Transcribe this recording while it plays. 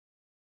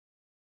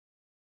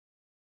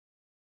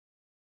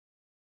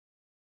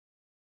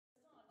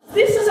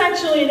This is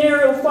actually an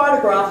aerial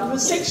photograph of a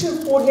section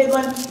of Port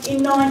Hedland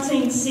in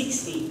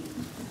 1960.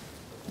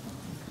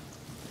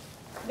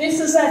 This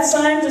is that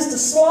same, just a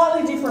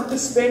slightly different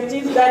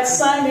perspective, that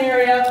same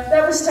area.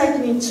 That was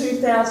taken in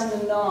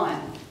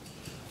 2009.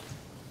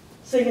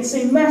 So you can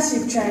see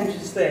massive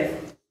changes there.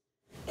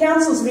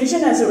 Council's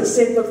vision, as it was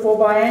said before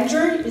by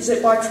Andrew, is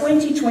that by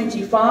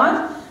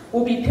 2025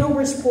 we'll be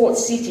Pilbara's port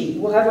city.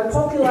 We'll have a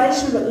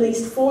population of at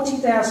least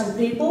 40,000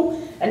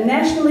 people, a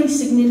nationally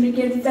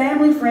significant,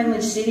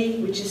 family-friendly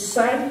city which is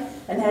safe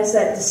and has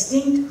that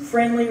distinct,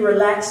 friendly,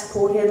 relaxed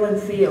Port Hedland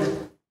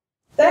feel.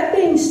 That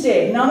being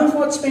said, none of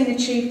what's been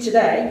achieved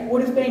today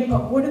would have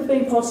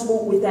been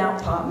possible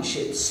without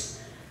partnerships.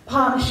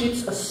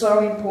 Partnerships are so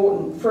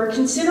important. For a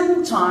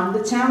considerable time,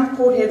 the town of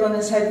Port Hedland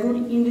has had good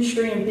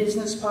industry and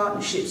business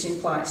partnerships in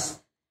place.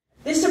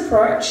 This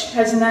approach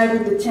has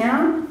enabled the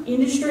town,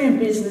 industry and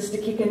business to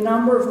kick a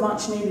number of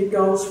much-needed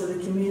goals for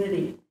the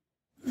community.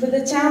 For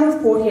the town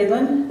of Port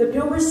Hedland, the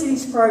Pilbara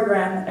Cities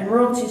program and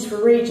royalties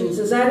for regions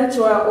has added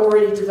to our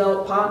already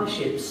developed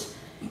partnerships,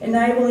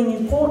 enabling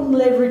important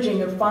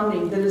leveraging of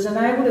funding that has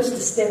enabled us to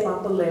step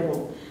up a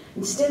level.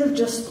 Instead of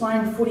just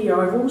playing footy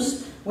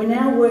ovals, we're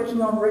now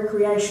working on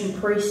recreation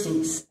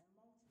precincts.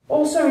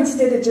 Also,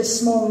 instead of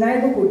just small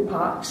neighbourhood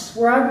parks,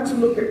 we're able to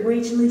look at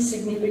regionally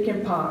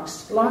significant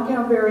parks, like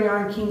our very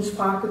own Kings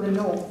Park of the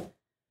North.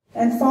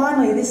 And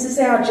finally, this is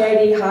our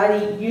JD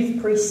Hardy Youth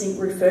Precinct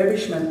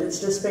refurbishment that's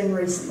just been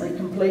recently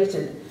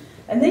completed.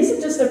 And these are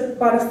just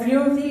but a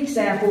few of the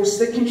examples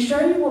that can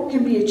show you what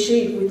can be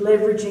achieved with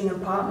leveraging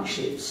and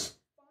partnerships.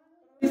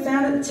 We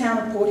found at the town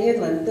of Port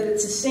Hedland that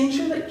it's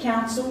essential that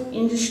council,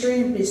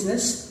 industry and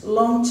business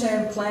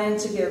long-term plan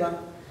together.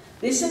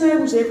 This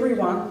enables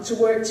everyone to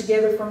work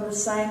together from the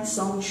same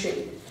song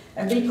sheet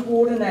and be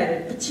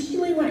coordinated,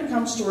 particularly when it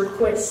comes to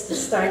requests to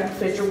state and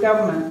federal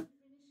government.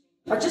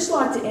 I'd just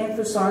like to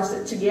emphasise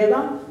that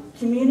together,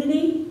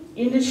 community,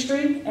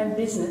 industry and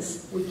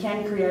business, we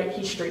can create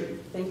history.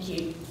 Thank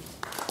you.